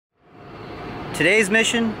today's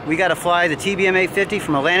mission, we got to fly the TBM 850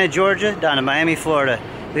 from Atlanta, Georgia down to Miami, Florida.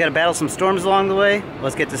 We got to battle some storms along the way.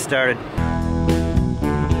 Let's get this started.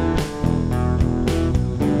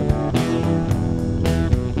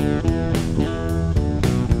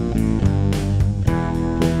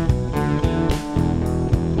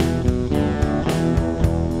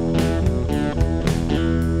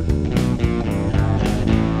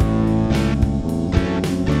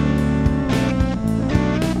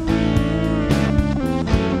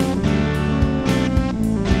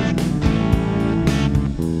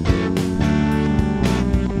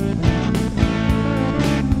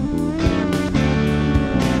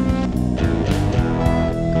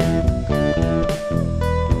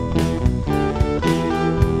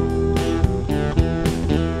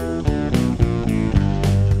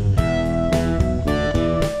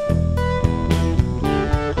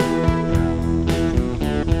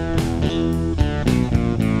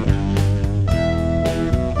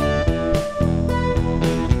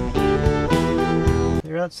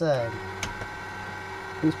 Outside.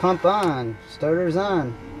 Boost pump on. Starter's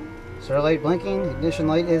on. Starter light blinking. Ignition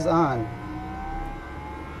light is on.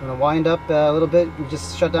 I'm going to wind up a little bit. We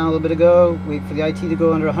just shut down a little bit ago. Wait for the IT to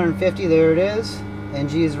go under 150. There it is.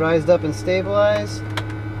 NG is rised up and stabilized.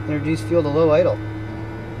 Introduce fuel to low idle.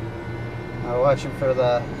 Now watching for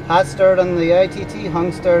the hot start on the ITT,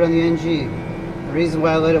 hung start on the NG. The reason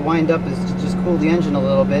why I let it wind up is to just cool the engine a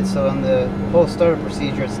little bit, so on the whole startup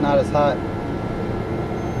procedure it's not as hot.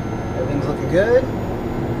 Everything's looking good.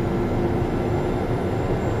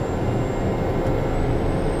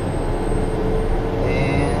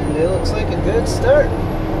 And it looks like a good start.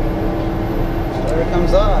 Starter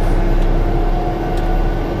comes off.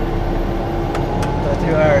 Go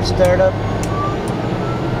through our startup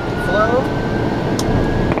flow.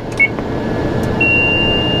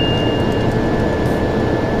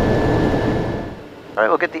 Alright,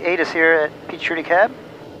 we'll get the ATIS here at Peachtree Cab.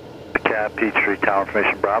 Cab, Peachtree, Tower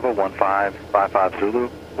Information Bravo, 1555 Zulu,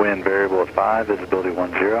 wind variable at 5, visibility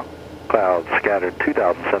 10, clouds scattered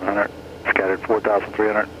 2,700, scattered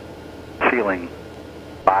 4,300, ceiling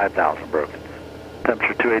 5,000 broken.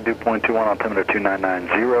 Temperature 28 dew point 21, altimeter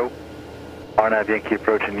 2990. RNAV Yankee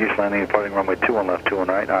approaching, use landing, departing runway 21 left, 21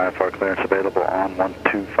 right, IFR clearance available on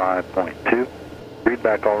 125.2. Read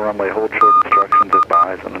back all runway, hold short instructions,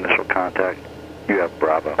 advise on initial contact. You have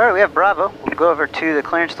Bravo. Alright, we have Bravo. We'll go over to the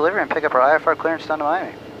clearance delivery and pick up our IFR clearance down to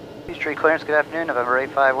Miami. Peachtree clearance, good afternoon. November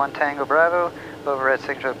 851 Tango Bravo. Overhead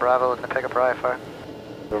signature Bravo, looking to pick up our IFR.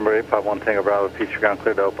 November 851 Tango Bravo, Peachtree ground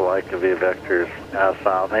cleared to Opelika via vectors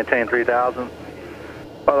south. Maintain 3000.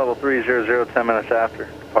 Flight level 300, 10 minutes after.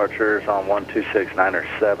 Departures on 1269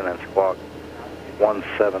 and squawk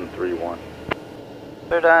 1731.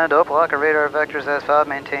 Clear down to Opelika, radar vectors as filed,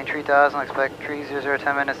 maintain 3000, expect 30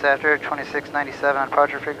 10 minutes after, 2697 on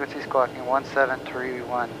departure frequency, squawking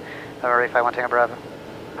 1731. November 851 Tango Bravo.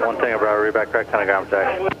 1 Tango Bravo, read back correct, Pentagram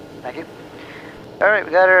taxi. Thank you. Alright,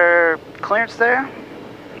 we got our clearance there.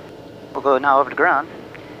 We'll go now over to ground.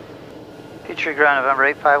 Peachtree ground, November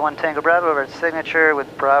 851 Tango Bravo, over at signature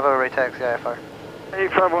with Bravo, right taxi IFR.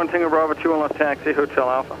 851 Tango Bravo, 21 left taxi, Hotel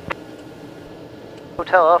Alpha.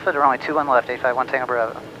 Hotel Alpha, there are only 21 left, 851 Tango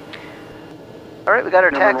Bravo. Alright, we got our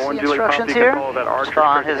taxi instructions here. Just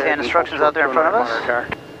following his hand instructions out there in front of us.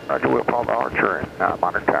 Roger, we'll call the Archer and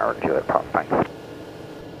monitor tower to it, thanks.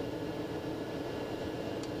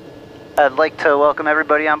 I'd like to welcome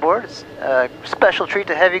everybody on board. It's a special treat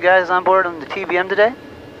to have you guys on board on the TBM today.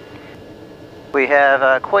 We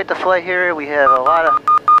have quite the flight here. We have a lot of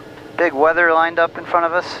big weather lined up in front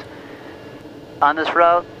of us on this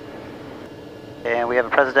route. And we have a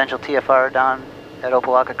presidential TFR down at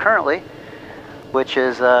Opelika currently, which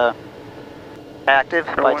is active.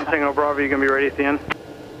 1 Tango Bravo, you going to be ready at the end?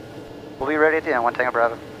 We'll be ready at the end, 1 Tango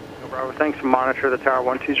Bravo. Tango Bravo, thanks. Monitor the tower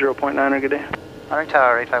 120.9, good day. Monitoring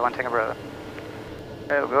tower, 851 Tango Bravo.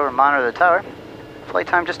 Alright, we'll go over and monitor the tower. Flight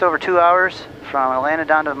time just over 2 hours from Atlanta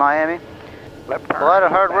down to Miami. A lot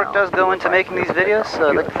of hard work does go into making these videos, so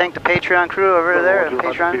I'd like to thank the Patreon crew over there at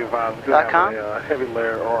patreon.com.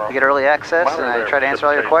 You get early access, and I try to answer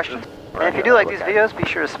all your questions. And if you do like these videos, be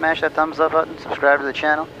sure to smash that thumbs up button, subscribe to the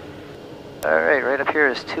channel. Alright, right up here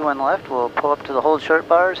is 21 left. We'll pull up to the hold short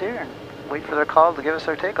bars here and wait for their call to give us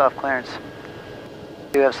our takeoff clearance.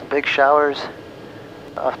 We do have some big showers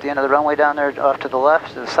off the end of the runway down there, off to the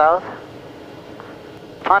left, to the south.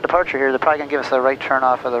 Upon departure here, they're probably going to give us a right turn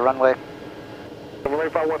off of the runway.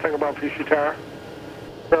 851 Tango Bravo, Peachtree Tower.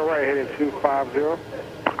 Turn right heading 250.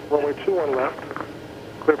 Runway 21 left.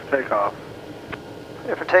 Clear for takeoff.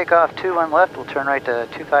 Clear for takeoff, 21 left. We'll turn right to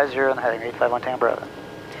 250 on the heading, 851 Tango Bravo.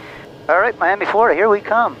 Alright, Miami, Florida, here we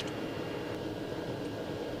come.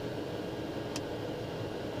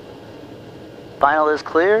 Final is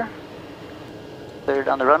clear. Cleared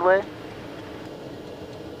on the runway.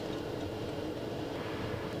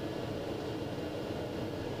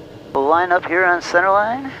 We'll line up here on center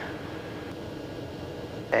line.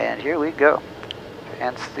 And here we go.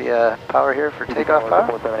 Hence the power here for takeoff power.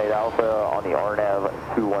 478 Alpha on the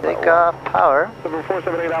RNAV 21. Takeoff power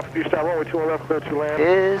 478 Alpha, you start runway 2 left, clear to land.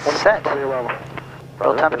 is set.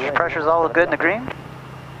 Roll temperature pressure is all good in the green.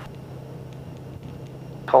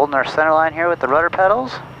 Holding our center line here with the rudder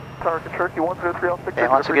pedals. And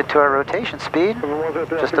once we get to our rotation speed,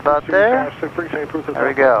 just about there, there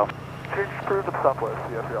we go.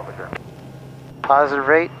 Positive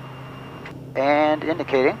rate and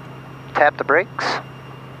indicating. Tap the brakes.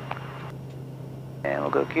 And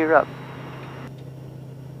we'll go gear up.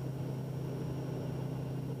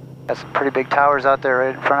 Got some pretty big towers out there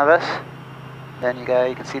right in front of us. Then you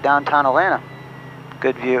can see downtown Atlanta.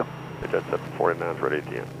 Good view. Jet 749 is ready at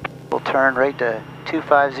the end. We'll turn right to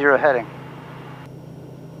 250 heading.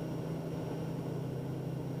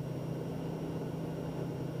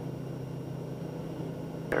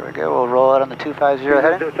 There we go, we'll roll out on the 250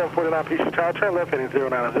 heading. Jet 749 PC tower, turn left heading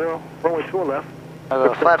 090. Runway 2 left.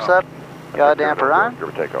 Flaps up, yaw damper on. Give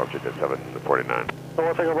or take off, Jet 749. So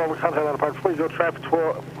we'll take a runway contact on the park. Please go traffic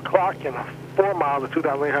 12 o'clock and 4 miles at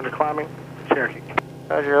 2,800 climbing, Cherokee.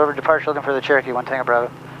 Roger, over departure looking for the Cherokee, 1 Tango Bravo.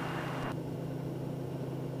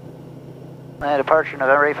 And departure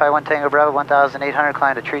November 851 Tango Bravo, 1,800,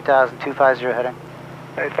 climb to 3,000, 250 heading.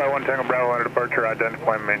 851 Tango Bravo under departure,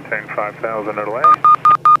 identify and maintain 5,000, no delay.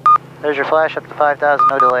 There's your flash up to 5,000,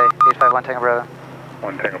 no delay, 851 Tango Bravo.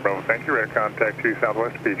 1 Tango Bravo, thank you, radar contact 2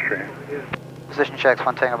 Southwest Peachtree. Position checks,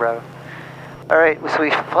 1 Tango Bravo. Alright, so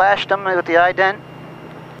we flashed them with the ident.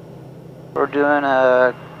 We're doing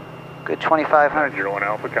a good 2,500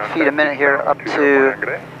 feet a minute here up to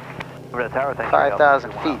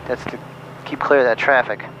 5,000 feet. That's to keep clear of that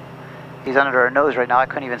traffic. He's under our nose right now. I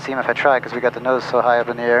couldn't even see him if I tried because we got the nose so high up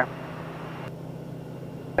in the air.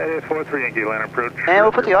 43 Yankee land approach. And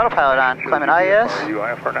we'll put the autopilot on. Climbing IS. Are you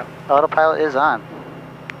IFR now? Autopilot is on.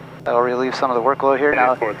 That'll relieve some of the workload here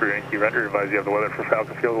now. 43 Yankee render, advise you have the weather for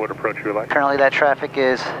Falcon Field. What approach you would like? Currently that traffic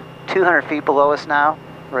is 200 feet below us now.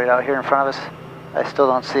 Right out here in front of us. I still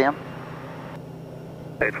don't see him.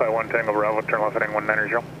 851 Tango Bravo, turn left heading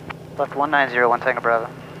 190. Left 190, 1 Tango Bravo.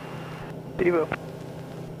 Devo.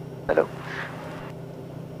 Hello.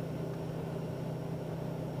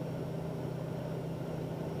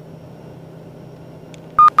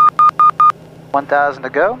 $1,000 to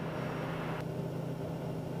go.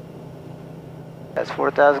 That's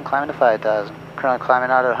 4,000 climbing to 5,000. Currently climbing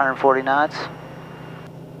out at 140 knots.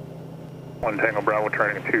 1 Tango Bravo,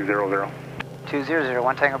 turning at 200. 200,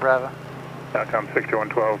 1 Tango Bravo. Outcome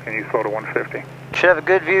 6112, can you slow to 150? Should have a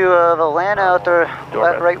good view of Atlanta out there,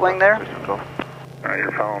 right wing there. Alright,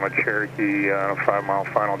 you're following a Cherokee 5 mile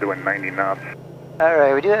final doing 90 knots.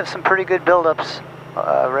 Alright, we do have some pretty good buildups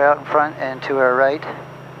right out in front and to our right.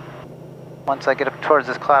 Once I get up towards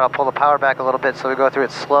this cloud, I'll pull the power back a little bit so we go through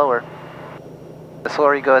it slower. The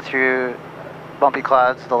slower you go through bumpy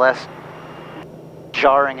clouds, the less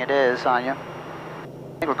jarring it is on you. I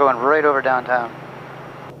think we're going right over downtown.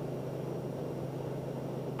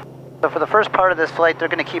 So for the first part of this flight, they're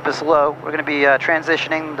going to keep us low. We're going to be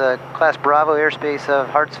transitioning the Class Bravo airspace of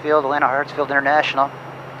Hartsfield, Atlanta Hartsfield International.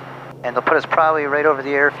 And they'll put us probably right over the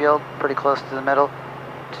airfield, pretty close to the middle,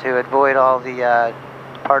 to avoid all the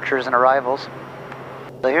departures and arrivals.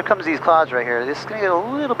 So here comes these clouds right here. This is going to get a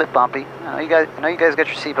little bit bumpy. I know you guys got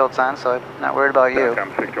your seatbelts on, so I'm not worried about you.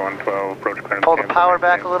 Outcome 6112, approach clearance. Pull the power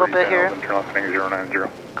back a little bit here. Turn left heading 090.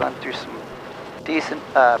 Going through some decent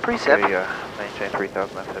precip. Maintain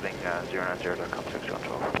 3,000 left heading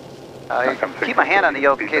 090.6112. Keep my hand on the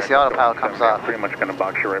yoke in case the autopilot comes off. Pretty much going to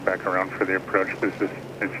box you right back around for the approach. Those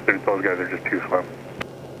guys are just too slow.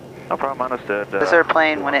 No problem, understood. This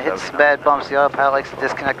airplane, when it hits bad bumps, the autopilot likes to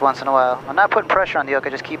disconnect once in a while. I'm not putting pressure on the yoke, I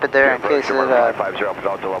just keep it there in case the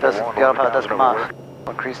autopilot does come off.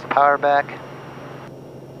 We'll increase the power back.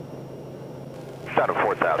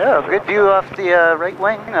 Yeah, good view off the right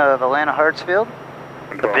wing of Atlanta Hartsfield.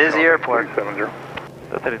 It's a busy airport.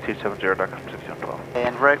 3270.6112.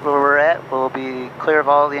 And right where we're at, we'll be clear of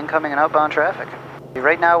all the incoming and outbound traffic.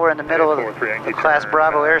 Right now we're in the middle of the Class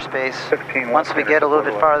Bravo airspace. Once we get a little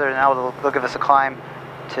bit farther, now they'll give us a climb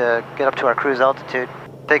to get up to our cruise altitude.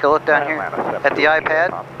 Take a look down here at the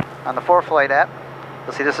iPad on the 4Flight app.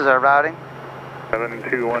 You'll see this is our routing.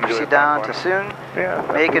 Proceed down to Soon,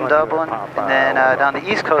 Macon, Dublin, and then down the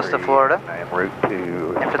east coast of Florida. And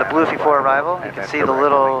for the Bluefy 4 arrival, you can see the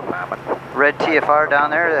little red TFR down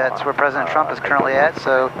there. That's where President Trump is currently at.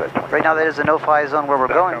 So right now that is a no-fly zone where we're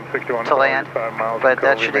going to land, but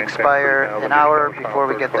that should expire an hour before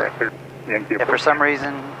we get there. If for some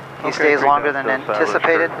reason he stays longer than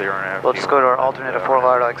anticipated, we'll just go to our alternate at Fort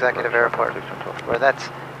Lauderdale Executive Airport, where that's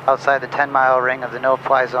outside the 10-mile ring of the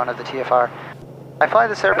no-fly zone of the TFR. I fly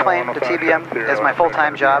this airplane, the TBM, as my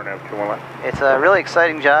full-time job. It's a really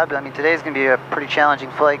exciting job. I mean, today's going to be a pretty challenging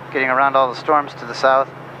flight, getting around all the storms to the south.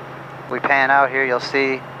 If we pan out here, you'll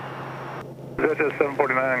see we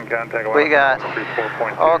got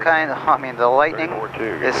all kinds of, I mean, the lightning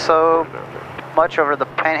is so much over the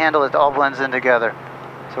panhandle, it all blends in together.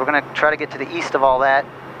 So we're going to try to get to the east of all that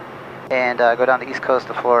and go down the east coast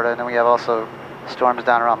of Florida, and then we have also storms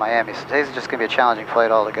down around Miami. So today's just going to be a challenging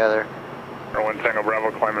flight altogether. 1 Tango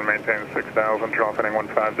Bravo, climb and maintain 6,000, draw heading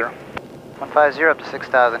 150. 150 up to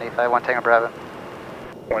 6,000, 851 Tango Bravo.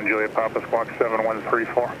 1 Juliet Papa, squawk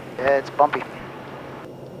 7134. Yeah, it's bumpy.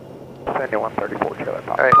 Banyan 134, Juliet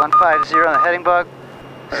Papa. Alright, 150 on the heading bug,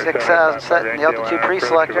 6,000 set in the altitude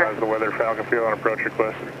pre-selector. The weather, Falcon Field, and approach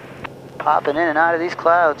request. Popping in and out of these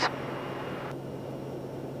clouds.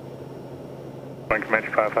 Comanche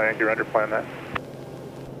 55 Yankee, roger, plan that.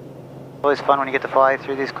 Always fun when you get to fly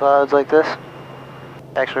through these clouds like this.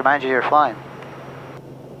 Actually reminds you you're flying.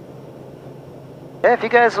 Yeah, if you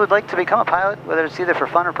guys would like to become a pilot, whether it's either for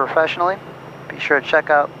fun or professionally, be sure to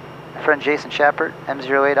check out my friend Jason Chappert,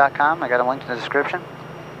 m0a.com. I got him linked in the description.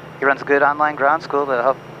 He runs a good online ground school that'll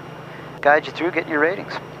help guide you through getting your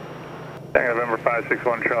ratings. November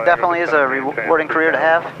 561 Charlie. Definitely is a rewarding career to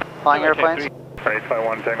have, flying airplanes.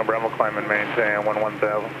 851 Tango Bravo, climb and maintain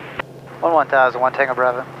 11000. 11000, 1 Tango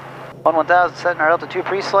Bravo. 11000 setting our altitude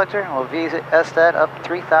pre-selector, and we'll VS that up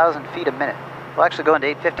 3,000 feet a minute. We'll actually go into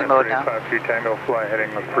 850 mode now. 5 Tango, fly heading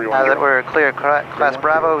 310. Now that we're clear class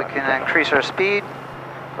Bravo, we can increase our speed.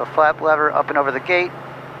 Go flap lever up and over the gate,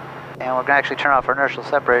 and we're going to actually turn off our inertial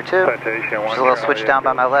separator too. Just a little switch down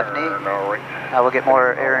by my left knee. Now we'll get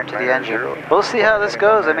more air into the engine. We'll see how this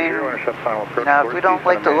goes. I mean, you know, if we don't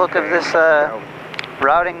like the look of this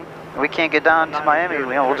routing, we can't get down to Miami, you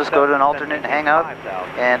know, we'll just go to an alternate and hang out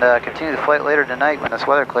and continue the flight later tonight when this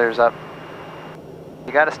weather clears up.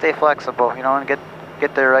 You got to stay flexible, you know, and get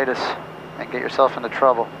the itis and get yourself into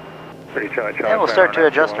trouble. And we'll start to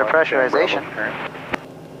adjust our pressurization.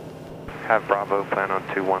 Have Bravo plan on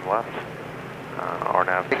 21 left.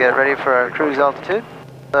 RNAV. To get ready for our cruise altitude.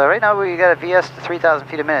 Right now we got a VS to 3,000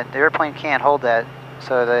 feet a minute. The airplane can't hold that,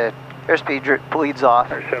 so the airspeed bleeds off.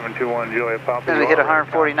 721 Juliet Papa. As soon as we hit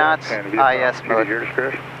 140 knots, IS mode.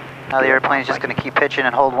 Now the airplane's just going to keep pitching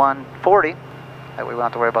and hold 140. That way we don't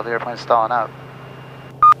have to worry about the airplane stalling out.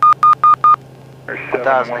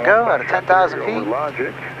 1,000 to go out of 10,000 feet.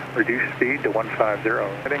 Logic, reduce speed to 150.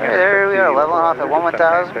 Right there we are, leveling off at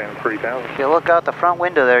 1,000. If you look out the front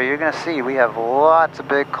window there, you're going to see we have lots of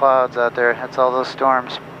big clouds out there. That's all those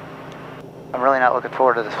storms. I'm really not looking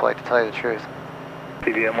forward to this flight, to tell you the truth.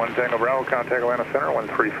 TBM 1 Tango Bravo, contact Atlanta Center,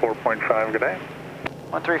 134.5, good day.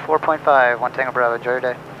 134.5, 1 Tango Bravo, enjoy your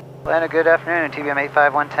day. Atlanta, good afternoon, TBM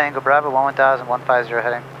 851 Tango Bravo, 11000, 150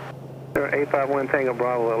 heading. 851 Tango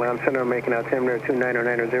Bravo, Atlanta Center, making out altimeter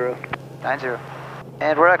 29090. 90.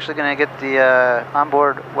 And we're actually going to get the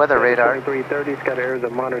onboard weather radar 2330's got air the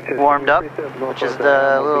monitor warmed up, which is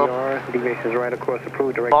the little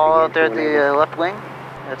ball out there at the left wing.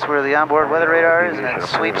 That's where the onboard weather radar is, and it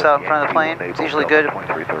sweeps out in front of the plane. It's usually good,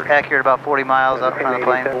 accurate about 40 miles out in front of the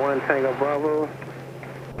plane. 1 Tango Bravo,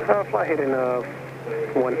 fly heading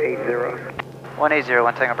 180. 180,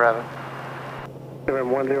 1 Tango Bravo.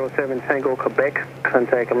 107 Tango Quebec,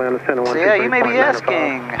 contact Atlanta Center. So yeah, you may be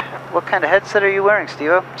asking, what kind of headset are you wearing,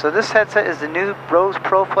 Steve-O? So this headset is the new Rose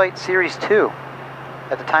Pro Flight Series 2.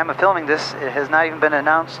 At the time of filming this, it has not even been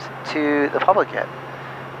announced to the public yet.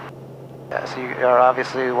 So you are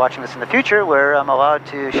obviously watching this in the future where I'm allowed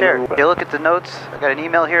to share. If you look at the notes, I got an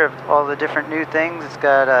email here of all the different new things. It's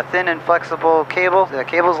got a thin and flexible cable. The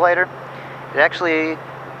cable's lighter.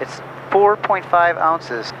 It's 4.5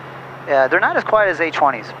 ounces. They're not as quiet as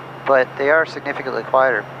A20s, but they are significantly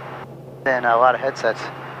quieter than a lot of headsets.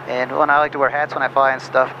 And when I like to wear hats when I fly and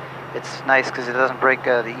stuff, it's nice because it doesn't break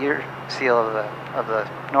the ear seal of the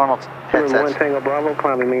normal headsets. 1 Tango Bravo,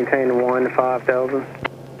 climbing, maintain 15,000.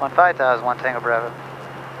 15,000, 1 Tango Bravo.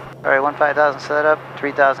 Alright, 15,000 set up,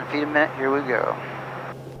 3,000 feet a minute, here we go.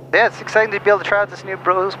 Yeah, it's exciting to be able to try out this new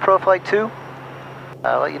Rose Pro Flight 2.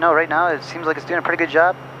 I'll let you know right now, it seems like it's doing a pretty good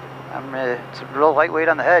job. It's real lightweight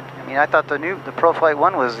on the head. I mean, I thought the Pro Flight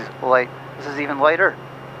 1 was light. This is even lighter.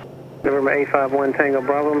 November 851 Tango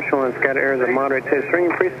Bravo, I'm showing scattered areas of moderate to extreme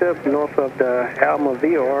precip north of the Alma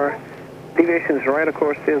VR. Deviations right, of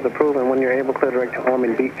course, is approved, and when you're able, clear direct to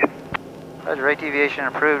Ormond Beach. Roger, right deviation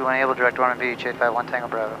approved when able, direct Ormond Beach, 851 Tango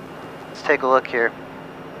Bravo. Let's take a look here.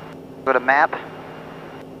 Go to map.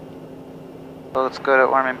 So let's go to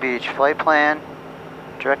Ormond Beach. Flight plan,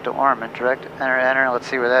 direct to Ormond, direct, enter, let's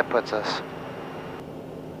see where that puts us.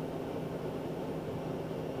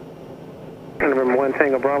 November 1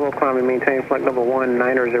 Tango Bravo, climb and maintain flight number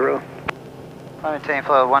 190. Maintain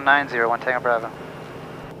flight 190, 1 Tango Bravo.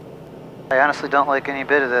 I honestly don't like any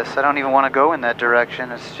bit of this. I don't even want to go in that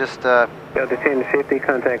direction. It's just, Delta 1050,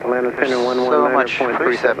 contact Atlanta Center so much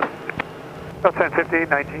precip. 1050,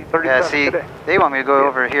 1937. Yeah, see, they want me to go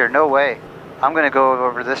over here. No way. I'm going to go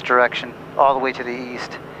over this direction, all the way to the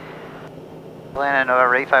east. Atlanta,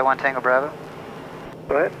 November 851 Tango Bravo.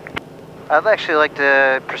 What? I'd actually like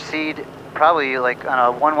to proceed, probably like on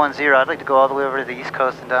a 110. I'd like to go all the way over to the east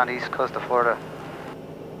coast and down the east coast of Florida.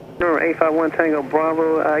 November 851 Tango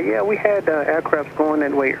Bravo. Yeah, we had aircrafts going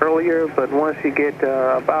that way earlier, but once you get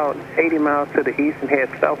about 80 miles to the east and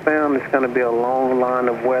head southbound, it's going to be a long line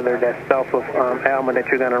of weather that's south of Alma that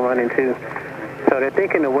you're going to run into. So they're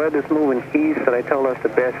thinking the weather's moving east, so they told us the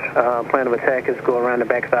best plan of attack is go around the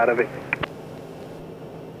backside of it.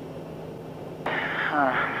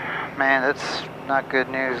 Man, that's not good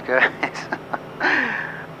news, guys.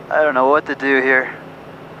 I don't know what to do here.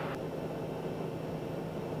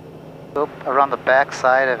 Go around the back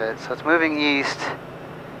side of it, so it's moving east.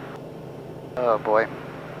 Oh boy.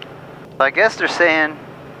 So I guess they're saying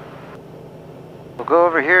we'll go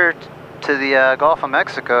over here to the Gulf of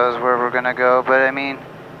Mexico is where we're gonna go, but I mean,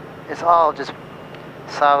 it's all just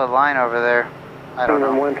solid line over there. I don't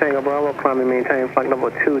know. 1 Tango Bravo, climb and maintain flight number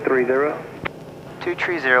 230.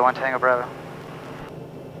 230, 1 Tango Bravo.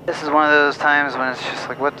 This is one of those times when it's just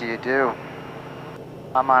like, what do you do?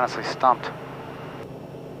 I'm honestly stumped.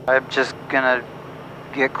 I'm just gonna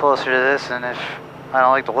get closer to this, and if I don't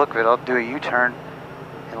like the look of it, I'll do a U-turn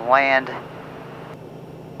and land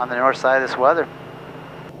on the north side of this weather.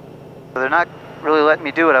 So they're not really letting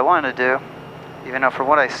me do what I wanted to do, even though from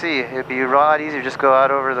what I see, it'd be a lot easier to just go out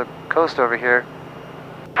over the coast over here,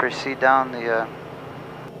 proceed down the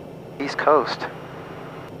east coast.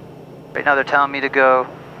 Right now they're telling me to go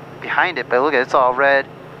behind it, but look at it, it's all red,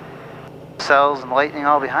 cells and lightning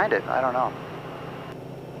all behind it. I don't know.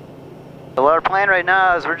 So our plan right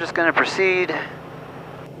now is we're just going to proceed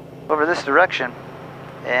over this direction,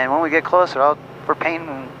 and when we get closer, if we're painting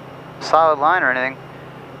a solid line or anything,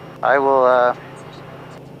 I will,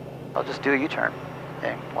 I'll just do a U-turn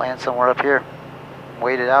and land somewhere up here,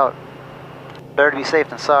 wait it out. Better to be safe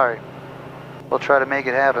than sorry. We'll try to make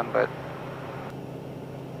it happen, but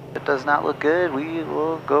if it does not look good, we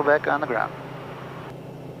will go back on the ground.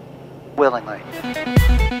 Willingly.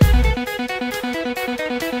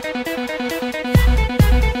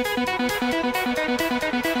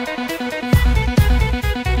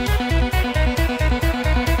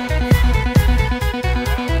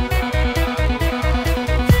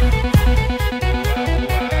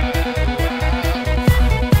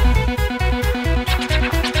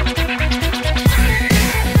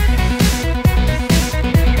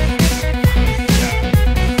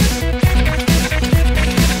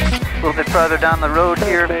 Further down the road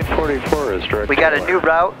here, we got a new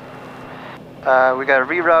route. We got a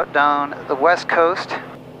reroute down the west coast.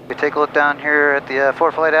 We take a look down here at the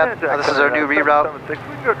Fort Flight app. This is our new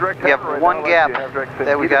reroute. We have one gap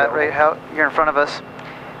that we got right out here in front of us.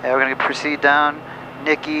 We're going to proceed down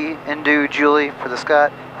Nikki, Indu, Julie for the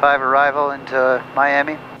Scott 5 arrival into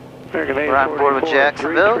Miami. We're on board with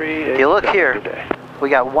Jacksonville. If you look here, we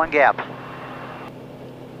got one gap,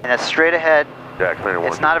 and it's straight ahead.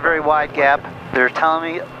 It's not a very wide gap. They're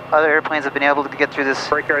telling me other airplanes have been able to get through this.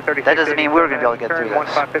 That doesn't mean we're going to be able to get through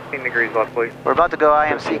this. 15 degrees left, please. We're about to go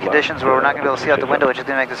IMC conditions where we're not going to be able to see out the window, which is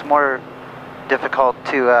going to make this more difficult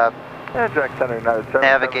to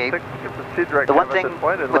navigate. The one thing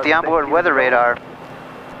with the onboard weather radar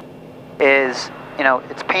is, you know,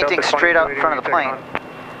 it's painting straight out in front of the plane.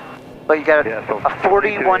 But you got a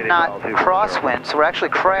 41 knot crosswind, so we're actually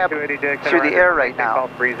crabbed through the air right now.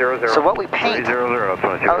 So what we paint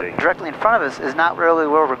out directly in front of us is not really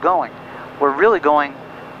where we're going. We're really going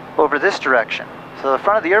over this direction. So the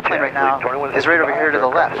front of the airplane right now is right over here to the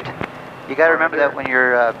left. You got to remember that when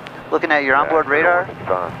you're looking at your onboard radar,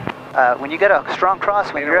 when you get a strong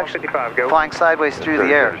crosswind, you're actually flying sideways through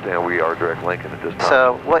the air. We are direct linking at this time.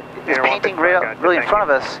 So what is painting really in front of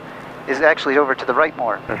us is actually over to the right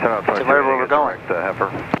more, to where we're going.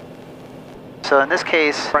 So in this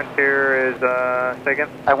case, Frontier is,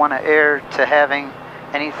 I want to err to having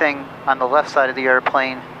anything on the left side of the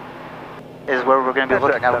airplane is where we're going to be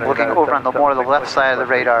looking. I'm looking over on the more the left side of the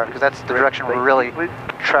radar because that's the direction we're really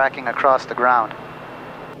tracking across the ground.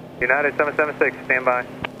 United 776, stand by.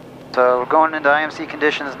 So we're going into IMC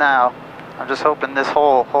conditions now. I'm just hoping this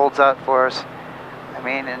hole holds out for us. I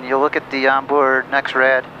mean, and you look at the onboard next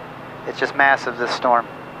rad, it's just massive, this storm.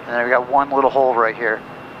 And then we got one little hole right here.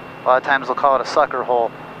 A lot of times they'll call it a sucker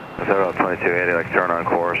hole. 2280, like turn on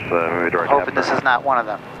course, moving direct. Hoping this is not one of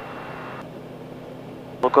them.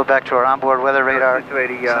 We'll go back to our onboard weather radar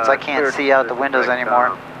since I can't see out the windows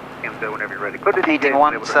anymore. Painting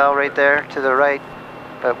one cell right there to the right,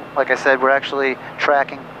 but like I said, we're actually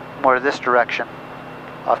tracking more this direction,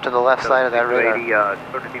 off to the left side of that radar.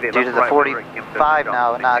 Due to the 45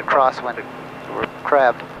 now, not crosswind, so we're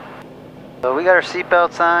crabbed. So we got our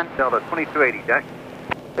seatbelts on. Delta 2280, Jack.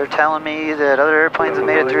 They're telling me that other airplanes have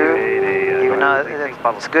made it through, even though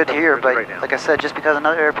it's good here, but like I said, just because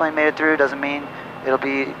another airplane made it through doesn't mean it'll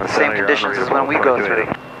be the same conditions as when we go through.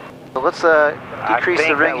 So let's decrease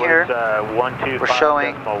the ring here. We're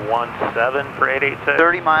showing 17 for 886.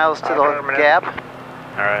 30 miles to the gap.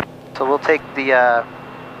 All right. So we'll take the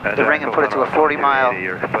ring and put it to a 40-mile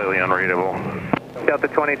You're completely unreadable. Delta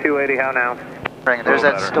 2280, how now? ring. There's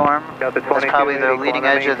that storm. That's probably the leading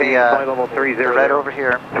edge of the red over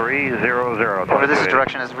here. 300. Over this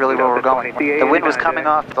direction is really where we're going. The wind was coming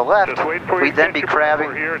off the left. We'd then be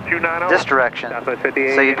crabbing this direction.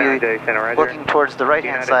 So you'd be looking towards the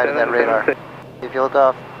right-hand side of that radar. If you look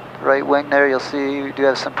off the right wing there, you'll see we do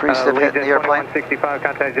have some precip hitting the airplane. 165,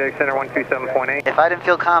 contact Jake Center 127.8. If I didn't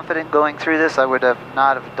feel confident going through this, I would have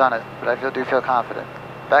not have done it, but I do feel confident.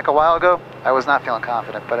 Back a while ago, I was not feeling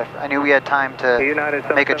confident, but I knew we had time to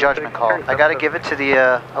make a judgment call. I got to give it to the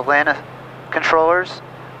Atlanta controllers.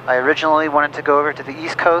 I originally wanted to go over to the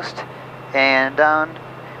East Coast and down.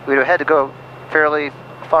 We'd have had to go fairly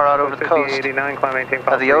far out over the coast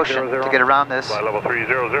of the ocean to get around this. Level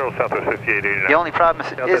 300, Southwest 5889. The only problem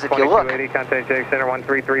is if you look,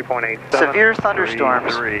 severe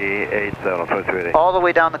thunderstorms all the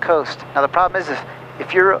way down the coast. Now the problem is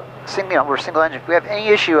if you're we're single engine. If we have any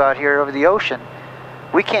issue out here over the ocean,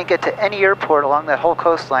 we can't get to any airport along that whole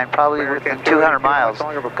coastline probably within 200 miles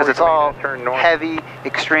because it's all heavy,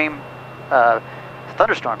 extreme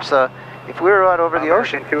thunderstorms. So if we were out over the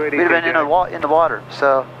ocean, we'd have been in the water.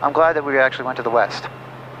 So I'm glad that we actually went to the west.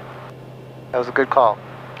 That was a good call.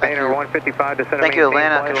 Thank you. 155 to Thank you,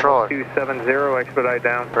 Atlanta controller, 270, expedite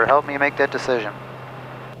down. for helping me make that decision.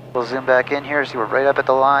 We'll zoom back in here, see we're right up at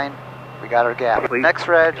the line. We got our gap. Next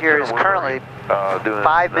red here is currently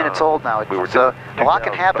 5 minutes old now, so a lot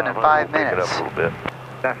can happen in 5 minutes.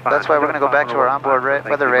 That's why we're going to go back to our onboard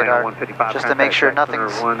weather radar, just to make sure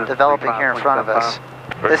nothing's developing here in front of us.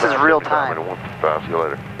 This is real time.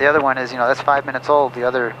 The other one is, that's 5 minutes old, the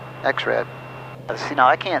other X-red. See, now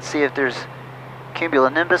I can't see if there's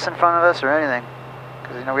cumulonimbus in front of us or anything,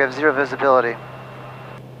 because we have zero visibility.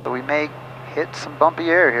 So we may hit some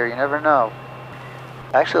bumpy air here, you never know.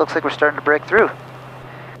 Actually looks like we're starting to break through.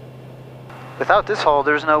 Without this hole,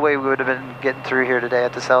 there's no way we would have been getting through here today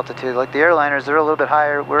at this altitude. Like the airliners, they're a little bit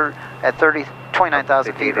higher. We're at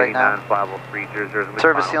 29,000 feet right now.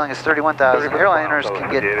 Service ceiling is 31,000. Airliners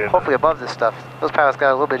can get hopefully above this stuff. Those pilots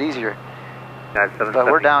got a little bit easier. But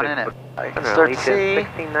we're down in it. I can start to see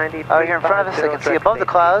out here in front of us. I can see above the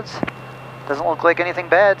clouds. Doesn't look like anything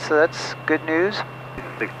bad, so that's good news.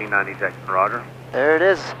 1690 Jackson, roger. There it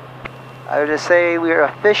is. I would just say we are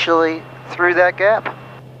officially through that gap.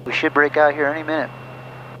 We should break out here any minute.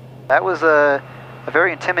 That was a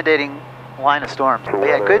very intimidating line of storms. We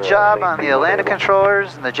had a good job on the Atlanta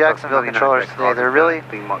controllers and the Jacksonville controllers today. They're really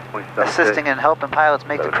assisting and helping pilots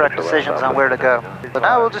make the correct decisions on where to go. So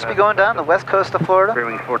now we'll just be going down the west coast of Florida.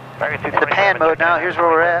 Into pan mode now. Here's where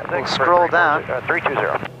we're at. We'll scroll down.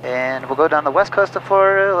 And we'll go down the west coast of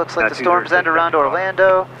Florida. Looks like the storms end around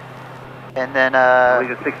Orlando. And then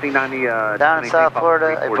down in South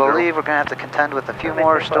Florida, I believe we're going to have to contend with a few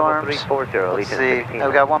more storms. Let's see. We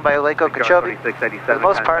got one by Lake Okeechobee. For the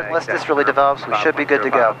most part, unless this really develops, we should be good to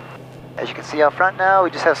go. As you can see out front now, we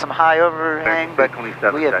just have some high overhang, but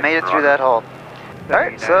we have made it through that hole.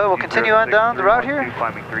 Alright, so we'll continue on down the route here.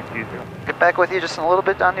 Get back with you just in a little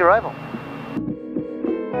bit on the arrival.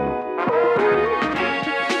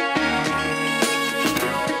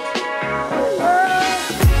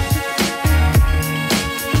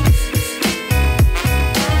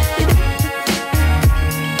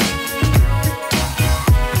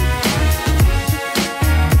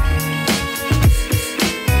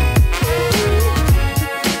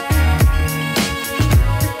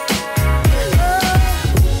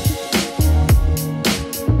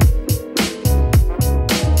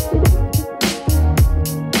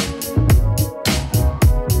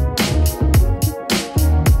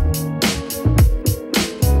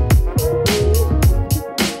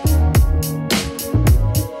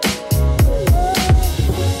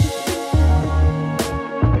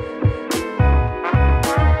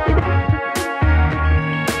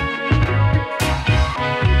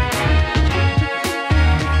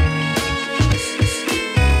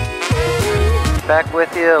 Back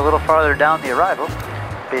with you a little farther down the arrival.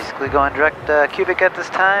 Basically going direct cubic at this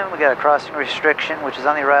time. We got a crossing restriction, which is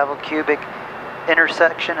on the arrival cubic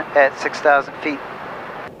intersection at 6,000 feet.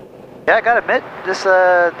 Yeah, I gotta admit, this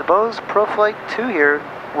the Bose ProFlight 2 here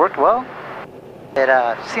worked well.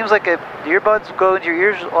 It seems like the earbuds go into your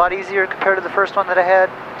ears a lot easier compared to the first one that I had.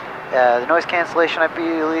 The noise cancellation, I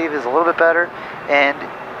believe, is a little bit better, and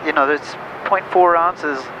you know, there's 0.4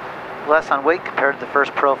 ounces less on weight compared to the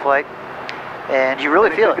first ProFlight, and you really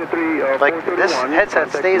feel it. Like this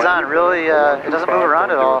headset stays on, really, it doesn't move around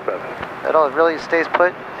at all. It really stays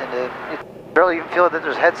put, and you barely even feel that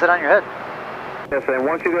there's a headset on your head. Yes, and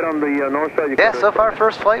once you get on the north side, you yeah, so far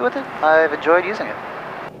first flight with it, I've enjoyed using it.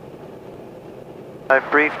 I've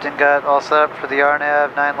briefed and got all set up for the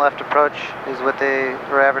RNAV 9 left approach, is what they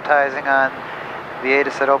were advertising on the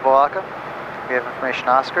ATIS at Opa-locka. We have information,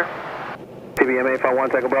 Oscar. TBM 851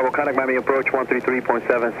 Tango Bravo, contact Miami approach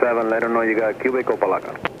 133.77, let them know you got cubic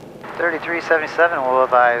Opa-locka. 3377 will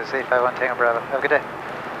advise 851 Tango Bravo. Have a good day.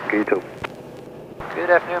 Okay, you too. Good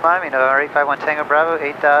afternoon, Miami. November 851 Tango Bravo,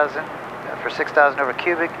 8,000 for 6,000 over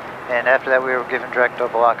cubic, and after that we were given direct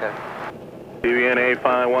Opa-locka. TBN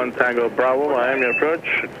 851 Tango Bravo, Miami approach.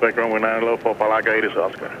 Expect runway 9 low for Opa-locka 8 is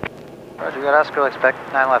Oscar. Roger, we got Oscar, expect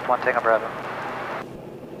 9 left, 1 Tango Bravo.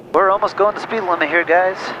 We're almost going the speed limit here,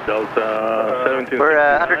 guys. Delta 17. We're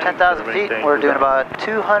under 10,000 feet. We're doing about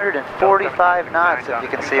 245 knots, if you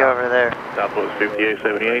can see over there. Southwest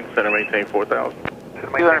 5878, center maintain 4,000.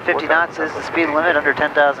 250 knots is the speed limit, under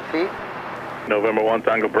 10,000 feet. November 1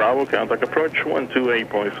 Tango Bravo, contact approach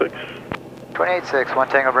 128.6. 28.6, 1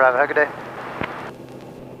 Tango Bravo, have a good day.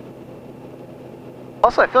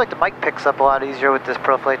 Also, I feel like the mic picks up a lot easier with this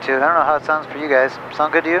ProFlight 2. I don't know how it sounds for you guys.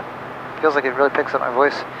 Sound good to you? Feels like it really picks up my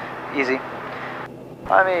voice easy.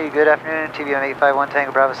 Miami, good afternoon. TBM 851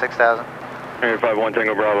 Tango Bravo 6,000. 851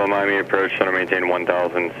 Tango Bravo, Miami approach, center maintain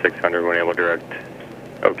 1,600 when able direct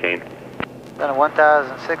O'Kane. Then a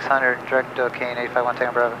 1,600 direct O'Kane 851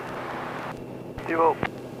 Tango Bravo. Zero.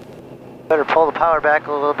 Better pull the power back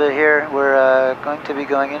a little bit here. We're going to be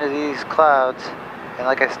going into these clouds, and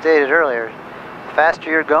like I stated earlier, the faster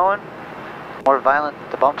you're going, the more violent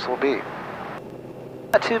the bumps will be.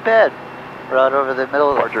 Not too bad. We're out over the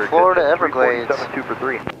middle of Florida Everglades. 2 for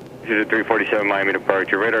 3. 347 Miami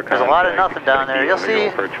departure, radar There's a lot of nothing down there. You'll see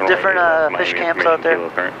different fish camps out there.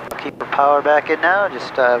 Keep our power back in now.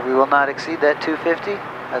 Just we will not exceed that 250.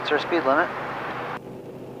 That's our speed limit.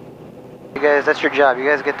 You guys, that's your job. You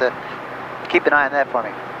guys get to keep an eye on that for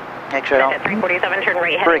me. Make sure I don't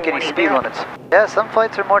break any speed limits. Yeah, some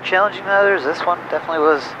flights are more challenging than others. This one definitely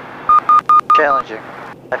was challenging.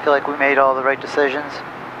 I feel like we made all the right decisions.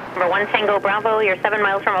 Number 1 Tango Bravo, you're 7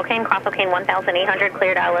 miles from O'Kane, cross O'Kane 1,800,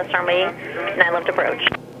 cleared ILS runway 9 left approach.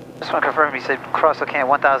 Just want to confirm, you said cross O'Kane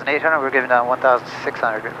 1,800, we're giving down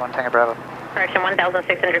 1,600, 1 Tango Bravo. Correction,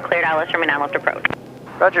 1,600, cleared ILS runway 9 left approach.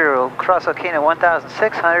 Roger, we'll cross O'Kane at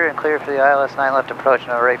 1,600 and clear for the ILS 9 left approach,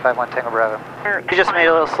 number 851 Tango Bravo. You just made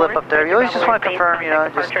a little slip up there. You always just want to confirm, you know,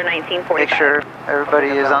 just make sure everybody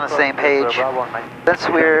is on the same page. Since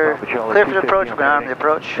we're clear for the approach, we're going to arm the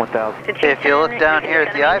approach. If you look down here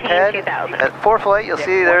at the iPad, at ForeFlight, you'll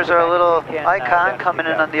see there's our little icon coming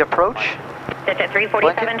in on the approach.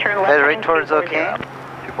 Blinking, head right towards O'Kane.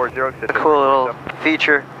 A cool little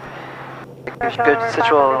feature. There's good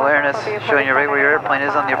situational awareness, showing you right where your airplane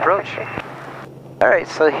is on the approach. Alright,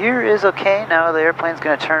 so here is O'Kane. Now the airplane's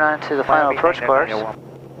going to turn on to the final approach course.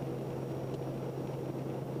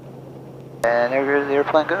 And there the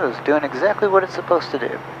airplane goes, doing exactly what it's supposed to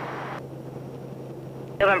do.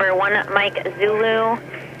 November 1 Mike Zulu,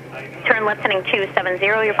 turn left heading 270,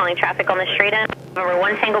 you're following traffic on the straight end. November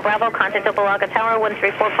 1 Tango Bravo, contact Opa-locka Tower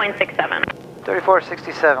 134.67.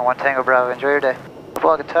 3467, 1 Tango Bravo, enjoy your day.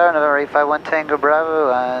 Opa-locka Tower, November 851 Tango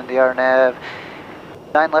Bravo on the RNAV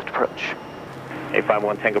 9 left approach.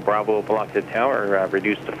 851 Tango Bravo, Opa-locka Tower,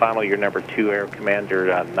 reduced to final, your number 2 Air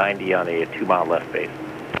Commander 90 on a 2-mile left base.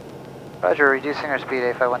 Roger, reducing our speed,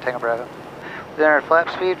 851 Tango Bravo. Within our flap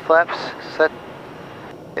speed, flaps set.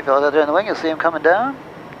 If you look out there in the wing, you'll see him coming down.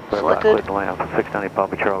 Selected. 690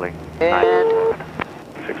 Papa Charlie. And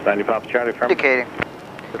 690 Papa Charlie from indicating.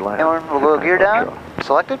 And we'll go gear down.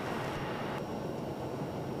 Selected.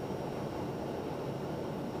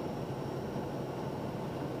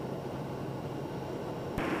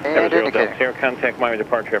 And indicating. Air contact Miami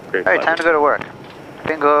departure upgrade. Alright, time to go to work. We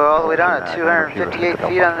can go all the way down at 258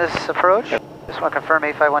 feet on this approach. Just want to confirm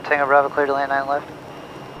 851 Tango Bravo, clear to land 9 left.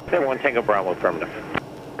 1 Tango Bravo, affirmative.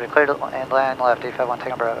 We're clear to land 9 left, 851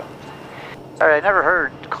 Tango Bravo. Alright, I never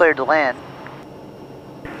heard cleared to land.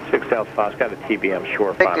 6 South Fox, got a TBM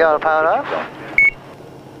shore. Take the autopilot off.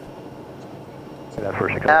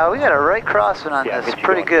 Now we got a right crosswind on this,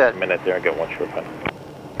 pretty good. A minute there, I got one short one.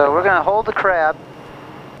 So we're gonna hold the crab.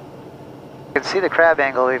 You can see the crab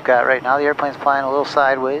angle we've got right now. The airplane's flying a little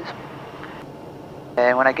sideways.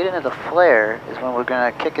 And when I get into the flare is when we're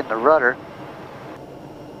gonna kick in the rudder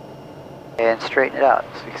and straighten it out.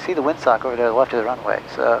 So you can see the windsock over there to the left of the runway.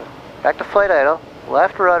 So back to flight idle,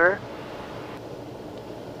 left rudder.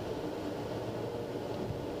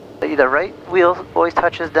 The right wheel always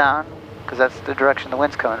touches down because that's the direction the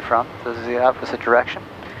wind's coming from. This is the opposite direction.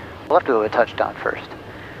 The left wheel would touch down first.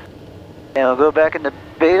 And we'll go back into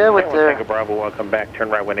beta with the... Tango Bravo, welcome back. Turn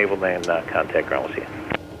right when able, then contact ground. We'll see you.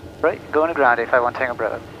 Right, going to ground, 851 Tango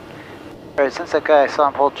Bravo. Alright, since that guy I saw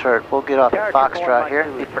him hold short, we'll get off the Foxtrot here.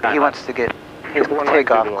 He wants to get his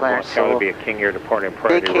takeoff clearance, so we'll be a King Air departing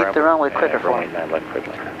priority vacate the runway quicker for me.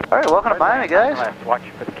 Alright, welcome to Miami, guys. Watch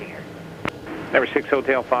for the King Air. Number 6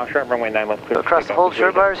 Hotel Foxtrot, runway 9 left clear. So across the hold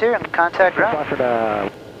short bars here and contact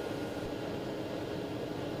ground.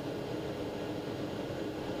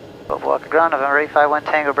 Walk ground, November 851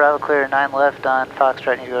 Tango Bravo, clear 9 left on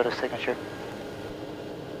Foxtrot, you go to signature.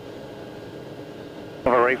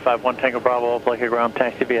 November 851 Tango Bravo, Blakey ground,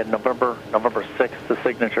 taxi via November 6th to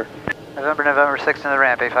signature. November 6th in the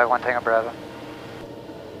ramp, 851 Tango Bravo.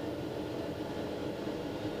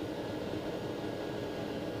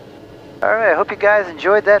 Alright, I hope you guys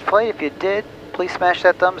enjoyed that flight. If you did, please smash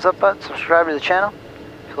that thumbs up button, subscribe to the channel.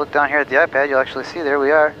 If you look down here at the iPad, you'll actually see there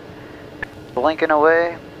we are, blinking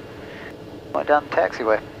away, going down the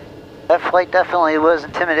taxiway. That flight definitely was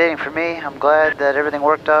intimidating for me. I'm glad that everything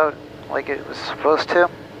worked out like it was supposed to.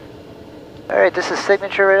 Alright, this is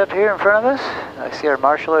signature right up here in front of us. I see our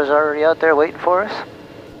marshaller is already out there waiting for us.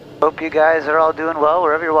 Hope you guys are all doing well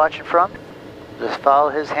wherever you're watching from. Just follow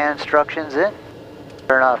his hand instructions in.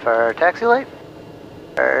 Turn off our taxi light.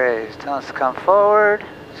 Alright, he's telling us to come forward.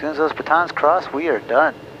 As soon as those batons cross, we are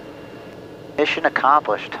done. Mission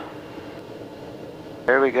accomplished.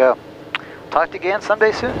 There we go. Talk to you again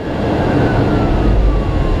someday soon.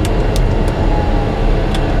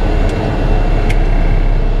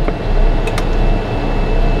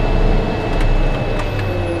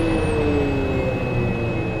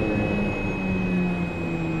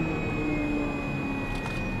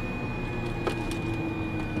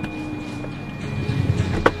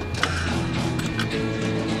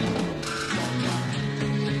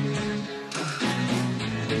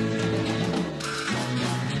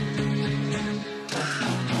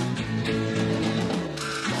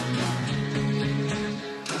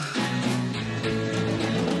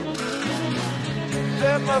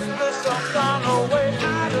 There must be some kind of way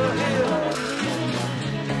out of here.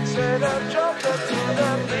 Said a joker to the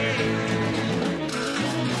thief.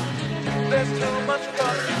 There's too much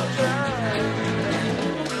confusion.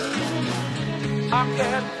 I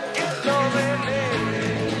can't get no relief.